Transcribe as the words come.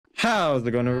How's it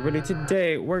going, everybody?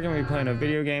 Today we're gonna be playing a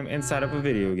video game inside of a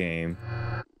video game.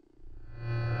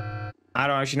 I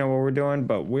don't actually know what we're doing,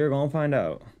 but we're gonna find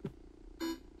out.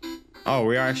 Oh,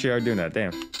 we actually are doing that.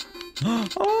 Damn.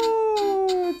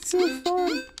 Oh, it's so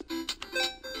fun.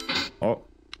 Oh.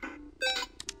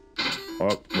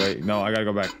 Oh, wait. No, I gotta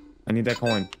go back. I need that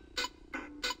coin.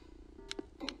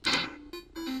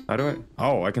 How do I?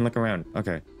 Oh, I can look around.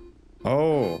 Okay.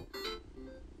 Oh.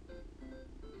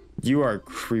 You are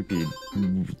creepy.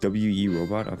 WE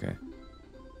robot? Okay.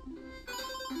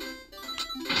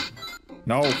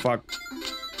 No, fuck.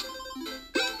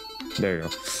 There you go.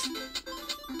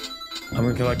 I'm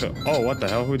gonna collect a. Oh, what the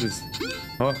hell? Who just.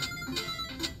 Huh?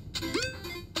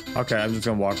 Okay, I'm just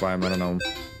gonna walk by him. I don't know him.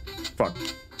 Fuck.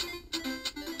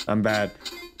 I'm bad.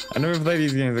 I never play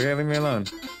these games. Okay, leave me alone.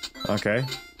 Okay.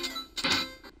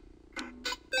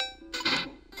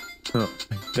 Huh.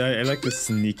 I like the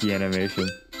sneaky animation.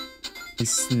 He's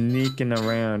sneaking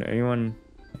around. Anyone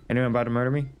about to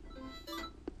murder me?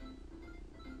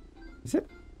 Is it?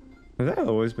 Has that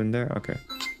always been there? Okay.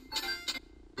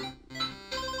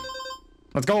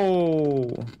 Let's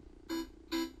go!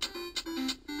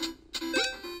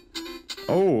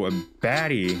 Oh, a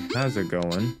baddie. How's it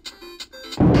going?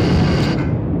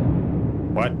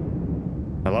 What?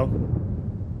 Hello?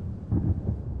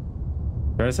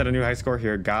 Trying to set a new high score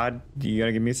here. God, you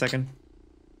gotta give me a second?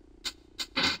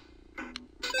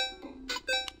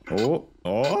 Oh,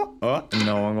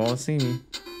 no one gonna see me.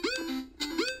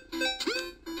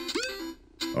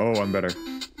 Oh, I'm better.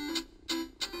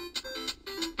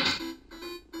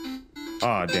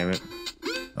 Ah, damn it.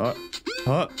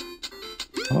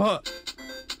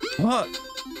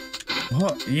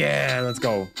 Yeah, let's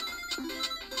go.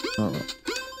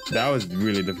 That was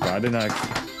really difficult. I did not.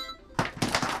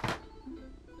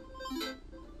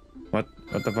 What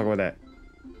the fuck was that?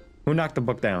 Who knocked the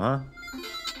book down, huh?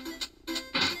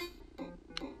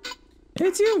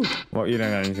 It's you! Well, you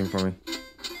don't got anything for me.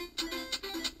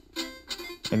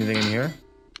 Anything in here?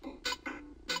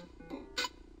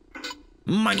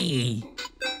 Money!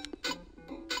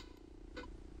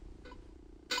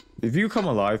 If you come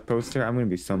alive, poster, I'm gonna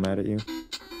be so mad at you.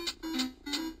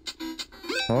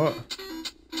 Oh.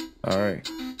 Alright.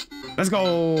 Let's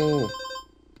go!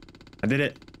 I did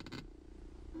it.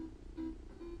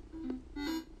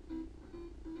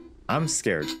 I'm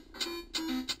scared.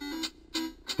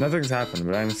 Nothing's happened,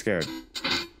 but I'm scared.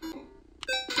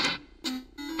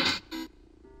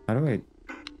 How do I...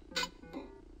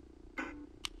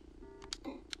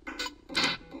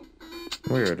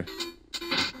 Weird.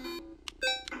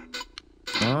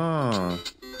 Ah.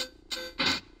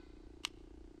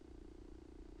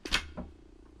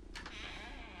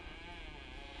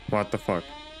 What the fuck?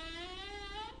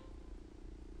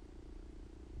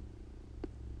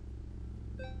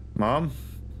 Mom?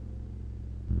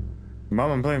 Mom,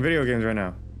 I'm playing video games right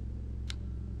now.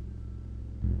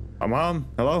 Mom?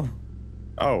 Hello?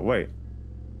 Oh, wait.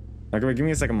 Okay, give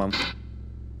me a second, Mom.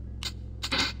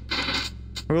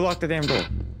 Who locked the damn door?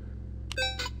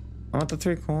 I want the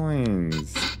 3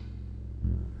 coins.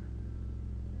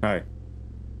 Hi.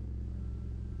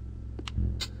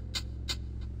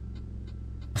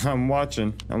 I'm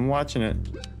watching. I'm watching it.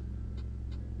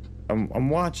 I'm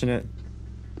watching it.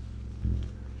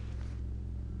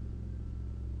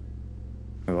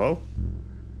 Hello?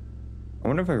 I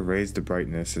wonder if I raise the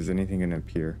brightness, is anything gonna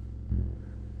appear?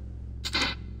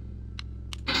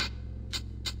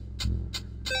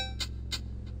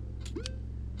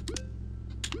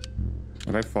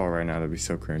 If I fall right now, that'd be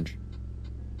so cringe.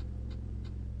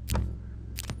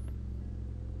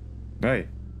 Hey.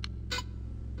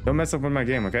 Don't mess up with my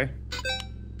game, okay?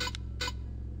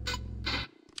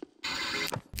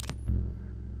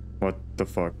 What the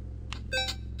fuck?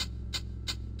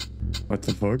 What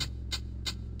the fuck?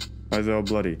 Why is it all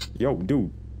bloody? Yo,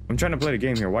 dude. I'm trying to play the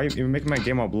game here. Why are you making my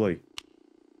game all bloody?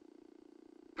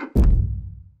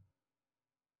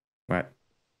 What?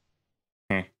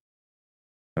 Eh.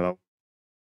 Hello?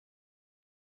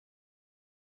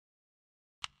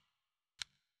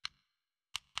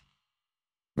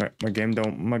 Right, my game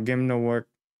no work.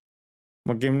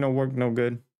 My game no work, no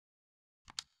good.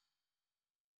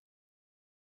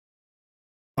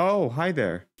 Oh, hi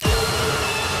there.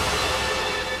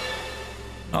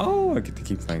 Oh, I get to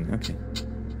keep playing. Okay.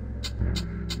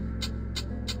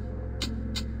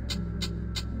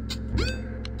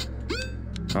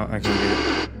 Oh, I can get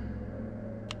it.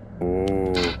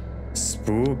 Oh,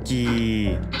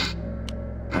 spooky.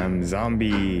 I'm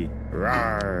zombie.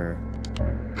 Rawr.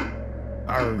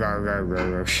 Arr, arr, arr,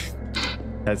 arr, arr.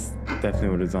 That's definitely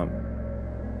what it's on.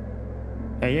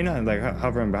 Hey, you're not like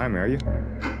hovering behind me, are you?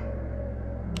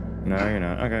 No, you're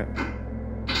not. Okay.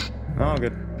 Oh,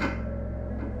 good.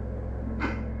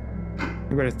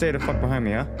 You better stay the fuck behind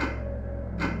me, huh?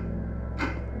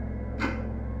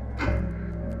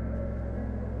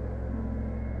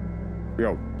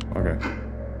 Yo. Okay.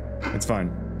 It's fine.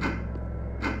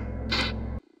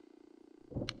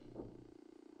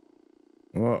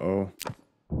 Uh-oh.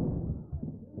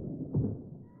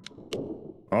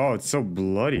 Oh, it's so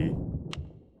bloody.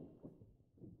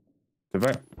 Did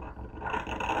I...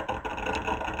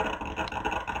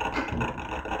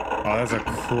 Oh, that's a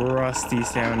crusty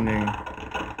sounding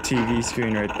TV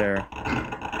screen right there.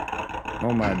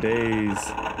 Oh my days.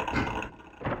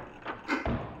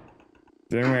 Is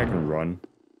there any way I can run?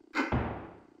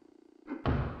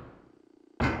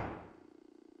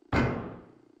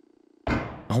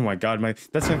 Oh my god,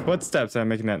 that's my footsteps that are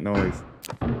making that noise.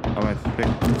 Oh my thick.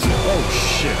 Oh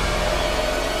shit.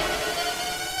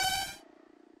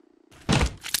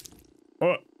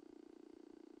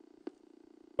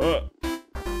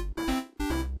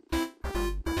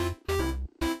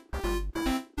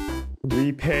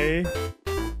 Repay?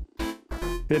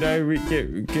 Did I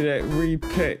repay?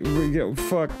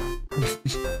 Fuck.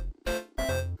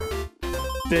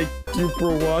 Thank you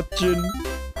for watching.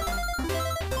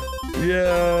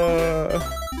 Yeah.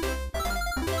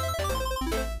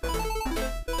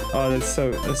 Oh, that's so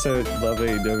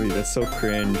lovely, Adobe. That's so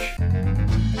cringe.